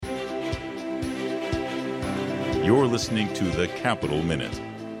You're listening to the Capital Minute,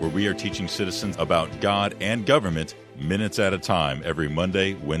 where we are teaching citizens about God and government minutes at a time every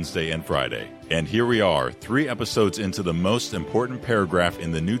Monday, Wednesday, and Friday. And here we are, 3 episodes into the most important paragraph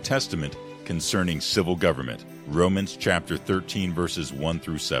in the New Testament concerning civil government, Romans chapter 13, verses 1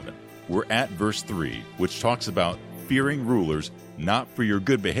 through 7. We're at verse 3, which talks about fearing rulers not for your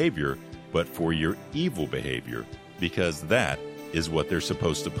good behavior, but for your evil behavior, because that is what they're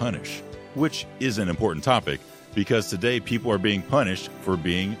supposed to punish, which is an important topic because today people are being punished for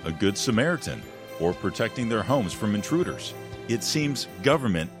being a good Samaritan or protecting their homes from intruders. It seems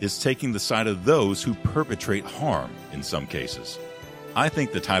government is taking the side of those who perpetrate harm in some cases. I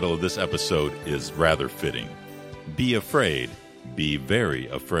think the title of this episode is rather fitting. Be afraid, be very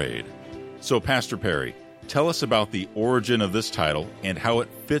afraid. So, Pastor Perry, tell us about the origin of this title and how it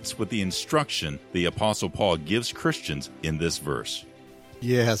fits with the instruction the Apostle Paul gives Christians in this verse.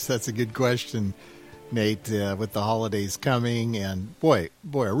 Yes, that's a good question, Nate, with the holidays coming. And boy,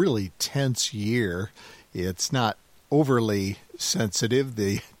 a really tense year. It's not overly sensitive.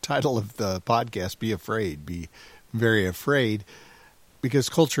 The title of the podcast, Be Afraid, Be Very Afraid, because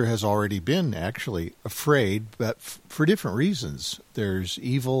culture has already been actually afraid, but for different reasons. There's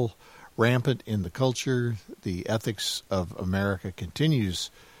evil rampant in the culture. The ethics of America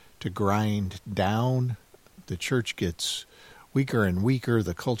continues to grind down. The church gets weaker and weaker.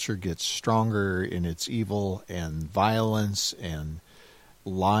 The culture gets stronger in its evil, and violence and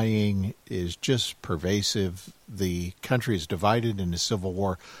lying is just pervasive. The country is divided in a civil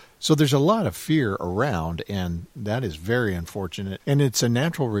war. So there's a lot of fear around, and that is very unfortunate. And it's a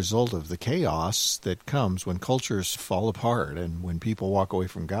natural result of the chaos that comes when cultures fall apart and when people walk away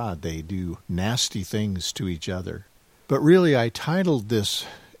from God. They do nasty things to each other. But really, I titled this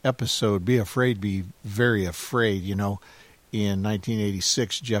episode, Be Afraid, Be Very Afraid. You know, in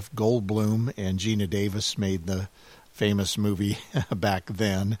 1986, Jeff Goldblum and Gina Davis made the famous movie back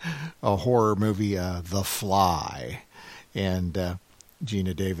then, a horror movie, The Fly. And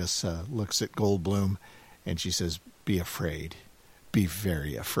Gina Davis looks at Goldblum and she says, be afraid, be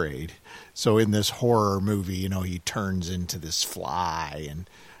very afraid. So in this horror movie, you know, he turns into this fly and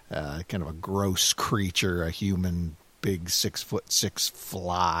kind of a gross creature, a human, big 6'6"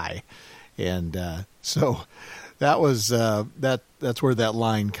 fly. And so that was that's where that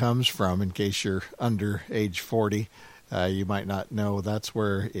line comes from. In case you're under age 40, you might not know that's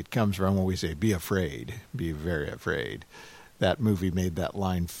where it comes from when we say, be afraid, be very afraid. That movie made that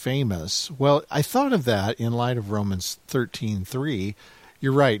line famous. Well, I thought of that in light of Romans 13:3.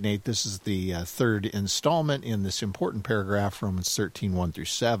 You're right, Nate. This is the third installment in this important paragraph, Romans 13, 1 through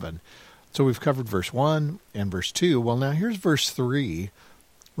 7. So we've covered verse 1 and verse 2. Well, now here's verse 3.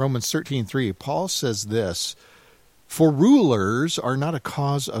 Romans 13:3. Paul says this, for rulers are not a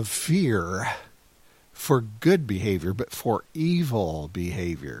cause of fear for good behavior, but for evil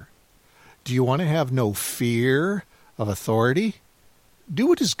behavior. Do you want to have no fear of authority? Do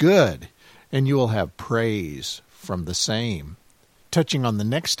what is good, and you will have praise from the same. Touching on the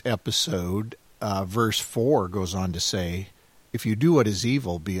next episode, verse 4 goes on to say, if you do what is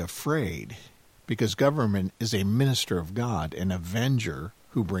evil, be afraid, because government is a minister of God, an avenger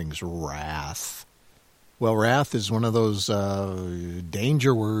who brings wrath. Well, wrath is one of those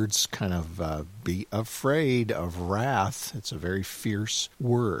danger words, kind of be afraid of wrath. It's a very fierce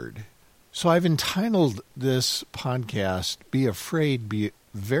word. So I've entitled this podcast, Be Afraid, Be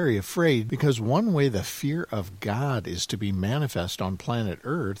Very Afraid, because one way the fear of God is to be manifest on planet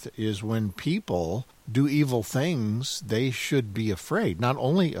Earth is when people do evil things, they should be afraid, not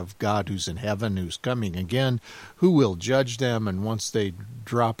only of God who's in heaven, who's coming again, who will judge them, and once they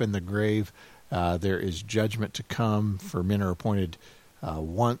drop in the grave, there is judgment to come, for men are appointed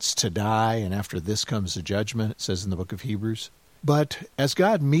once to die, and after this comes the judgment, it says in the book of Hebrews. But as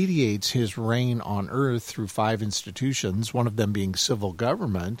God mediates his reign on earth through 5 institutions, one of them being civil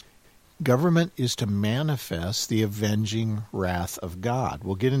government, government is to manifest the avenging wrath of God.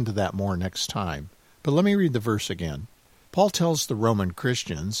 We'll get into that more next time. But let me read the verse again. Paul tells the Roman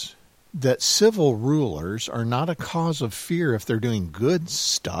Christians that civil rulers are not a cause of fear if they're doing good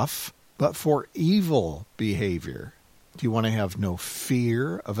stuff, but for evil behavior. Do you want to have no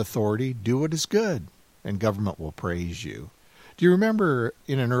fear of authority? Do what is good, and government will praise you. Do you remember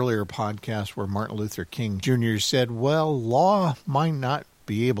in an earlier podcast where Martin Luther King Jr. said, well, law might not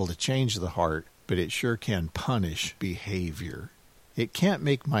be able to change the heart, but it sure can punish behavior. It can't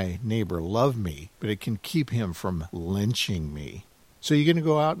make my neighbor love me, but it can keep him from lynching me. So you're going to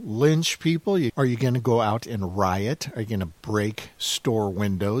go out and lynch people? Are you going to go out and riot? Are you going to break store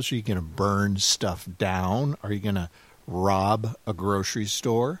windows? Are you going to burn stuff down? Are you going to rob a grocery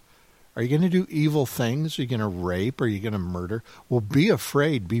store? Are you going to do evil things? Are you going to rape? Are you going to murder? Well, be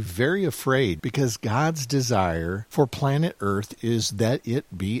afraid. Be very afraid, because God's desire for planet Earth is that it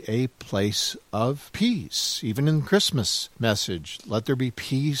be a place of peace. Even in the Christmas message, let there be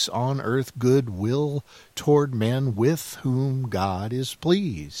peace on earth, goodwill toward men with whom God is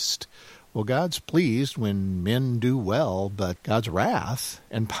pleased. Well, God's pleased when men do well, but God's wrath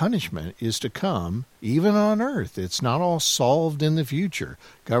and punishment is to come even on earth. It's not all solved in the future.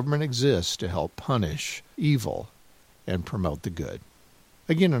 Government exists to help punish evil and promote the good.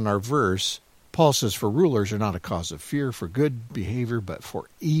 Again, in our verse, Paul says, for rulers are not a cause of fear for good behavior, but for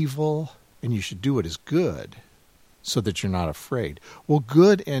evil, and you should do what is good so that you're not afraid. Well,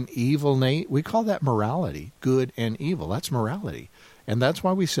 good and evil, Nate, we call that morality. Good and evil, that's morality. And that's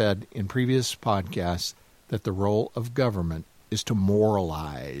why we said in previous podcasts that the role of government is to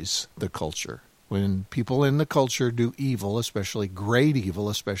moralize the culture. When people in the culture do evil, especially great evil,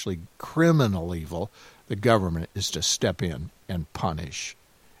 especially criminal evil, the government is to step in and punish.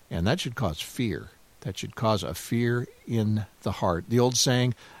 And that should cause fear. That should cause a fear in the heart. The old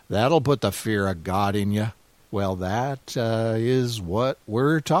saying, that'll put the fear of God in you. Well, that is what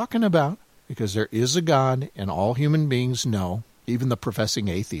we're talking about, because there is a God, and all human beings know. Even the professing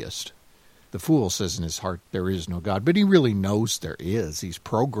atheist. The fool says in his heart there is no God, but he really knows there is. He's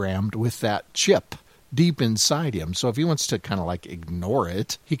programmed with that chip deep inside him. So if he wants to kind of like ignore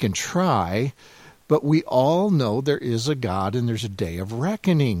it, he can try. But we all know there is a God and there's a day of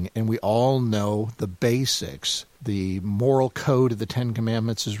reckoning. And we all know the basics. The moral code of the Ten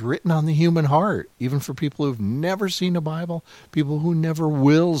Commandments is written on the human heart, even for people who've never seen a Bible, people who never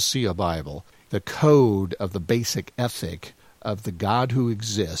will see a Bible. The code of the basic ethic of the God who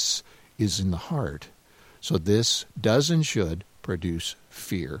exists is in the heart. So this does and should produce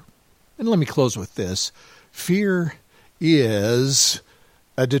fear. And let me close with this. Fear is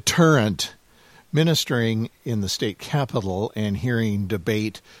a deterrent. Ministering in the state capitol and hearing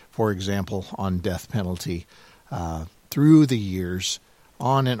debate, for example, on death penalty through the years,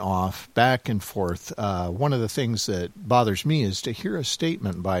 on and off, back and forth, one of the things that bothers me is to hear a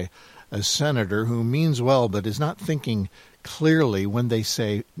statement by a senator who means well but is not thinking clearly when they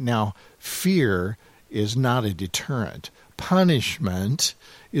say, now, fear is not a deterrent. Punishment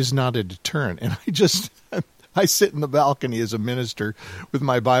is not a deterrent. And I sit in the balcony as a minister with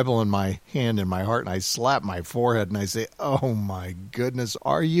my Bible in my hand and my heart, and I slap my forehead and I say, oh my goodness,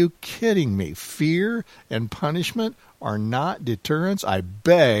 are you kidding me? Fear and punishment are not deterrents? I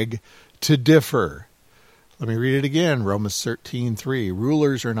beg to differ. Let me read it again, Romans 13:3.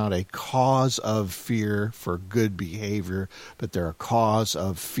 Rulers are not a cause of fear for good behavior, but they're a cause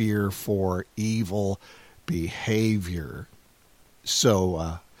of fear for evil behavior.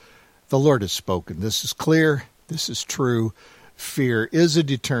 So the Lord has spoken. This is clear. This is true. Fear is a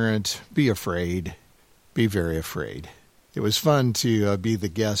deterrent. Be afraid. Be very afraid. It was fun to be the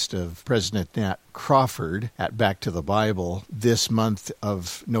guest of President Nat Crawford at Back to the Bible this month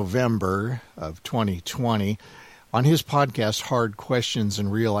of November of 2020 on his podcast, Hard Questions and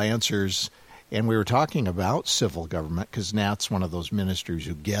Real Answers. And we were talking about civil government because Nat's one of those ministers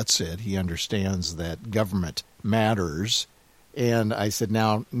who gets it. He understands that government matters. And I said,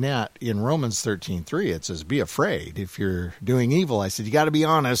 now, Nat, in Romans 13:3, it says, be afraid if you're doing evil. I said, you got to be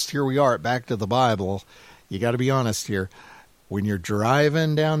honest. Here we are at Back to the Bible. You got to be honest here. When you're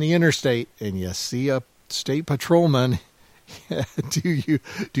driving down the interstate and you see a state patrolman, do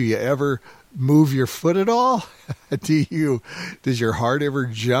you ever move your foot at all? Does your heart ever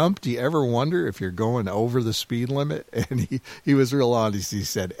jump? Do you ever wonder if you're going over the speed limit? And he was real honest. He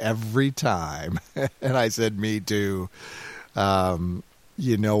said, every time. And I said, me too. You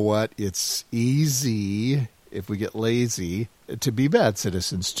know what? It's easy, if we get lazy, to be bad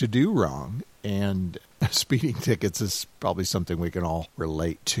citizens, to do wrong. And speeding tickets is probably something we can all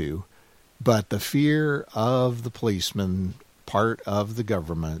relate to. But the fear of the policeman, part of the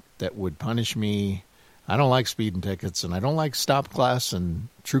government that would punish me. I don't like speeding tickets, and I don't like stop class and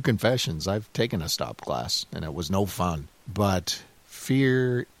true confessions. I've taken a stop class, and it was no fun. But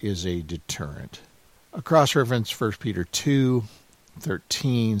fear is a deterrent. A cross-reference, 1 Peter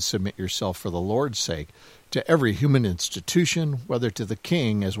 2:13, submit yourself for the Lord's sake to every human institution, whether to the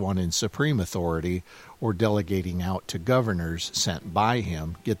king as one in supreme authority or delegating out to governors sent by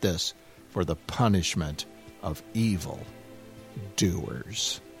him, get this, for the punishment of evil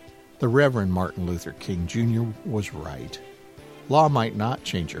doers. The Reverend Martin Luther King Jr. was right. Law might not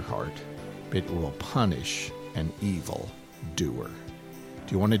change your heart, but it will punish an evil doer.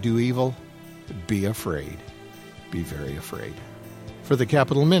 Do you want to do evil? Be afraid. Be very afraid. For the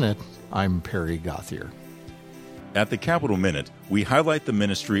Capital Minute, I'm Perry Gauthier. At the Capital Minute, we highlight the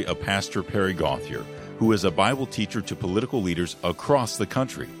ministry of Pastor Perry Gauthier, who is a Bible teacher to political leaders across the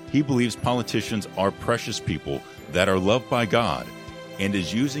country. He believes politicians are precious people that are loved by God and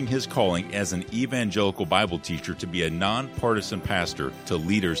is using his calling as an evangelical Bible teacher to be a nonpartisan pastor to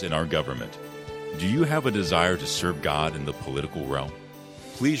leaders in our government. Do you have a desire to serve God in the political realm?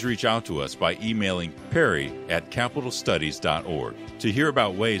 Please reach out to us by emailing perry@capitalstudies.org to hear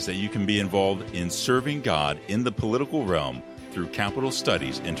about ways that you can be involved in serving God in the political realm through Capital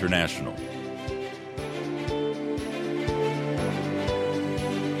Studies International.